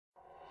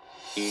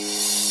Hi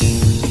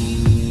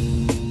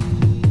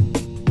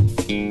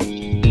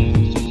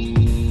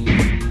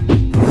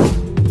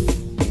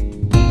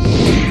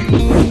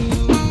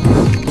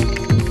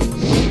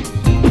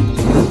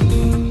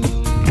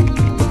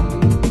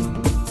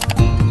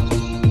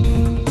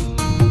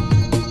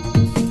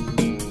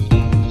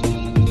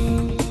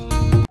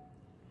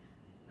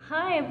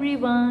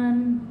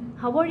everyone,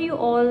 how are you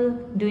all?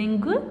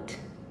 Doing good?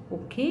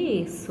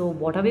 Okay, so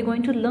what are we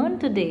going to learn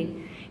today?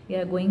 We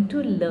are going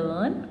to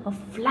learn a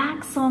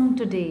flag song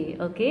today,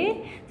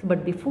 okay?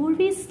 But before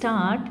we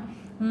start,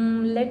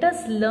 let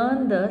us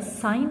learn the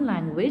sign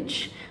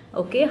language,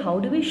 okay? How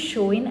do we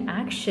show in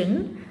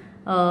action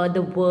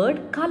the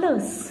word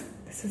colors?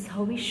 This is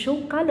how we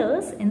show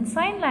colors in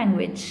sign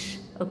language,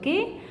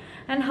 okay?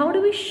 And how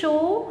do we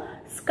show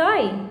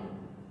sky?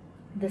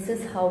 This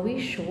is how we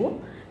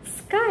show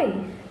sky.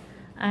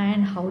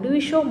 And how do we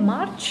show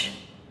march?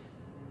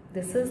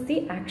 This is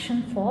the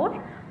action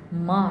for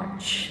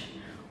march.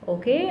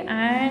 Okay,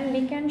 and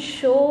we can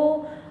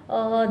show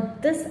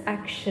this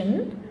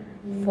action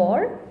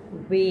for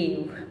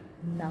wave.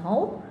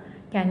 Now,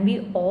 can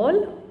we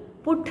all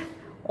put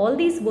all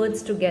these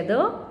words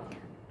together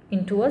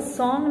into a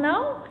song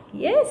now?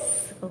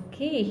 Yes.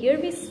 Okay, here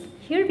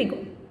we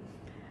go.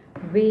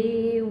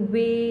 Wave,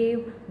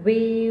 wave,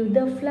 wave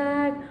the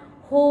flag,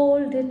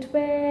 hold it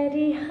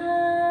very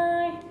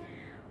high.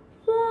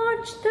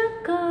 Watch the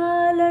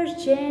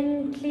colors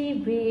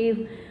gently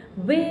wave,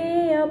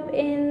 way up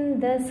in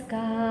the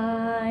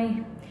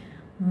sky.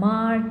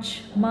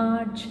 March,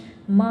 march,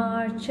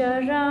 march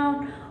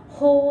around,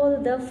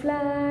 hold the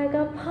flag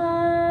up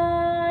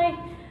high.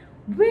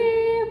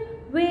 Wave,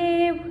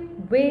 wave,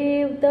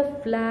 wave the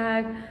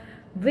flag,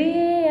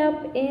 way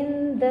up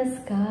in the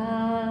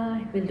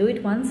sky. We'll do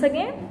it once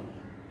again.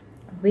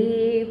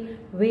 Wave,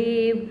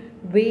 wave,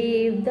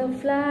 wave the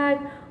flag,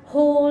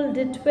 hold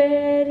it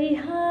very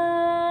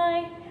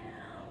high.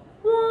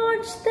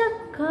 Watch the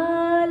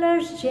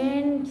colors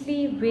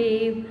gently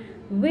wave,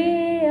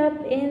 way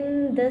up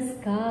in the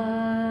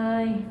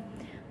sky.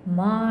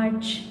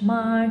 March,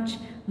 march,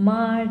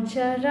 march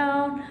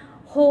around,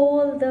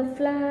 hold the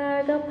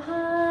flag up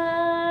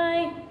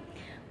high.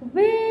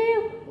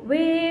 Wave,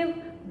 wave,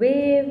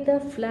 wave the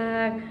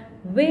flag,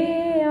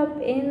 way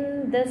up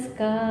in the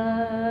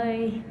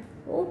sky.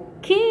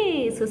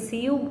 Okay, so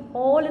see you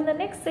all in the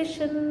next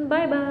session.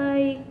 Bye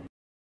bye.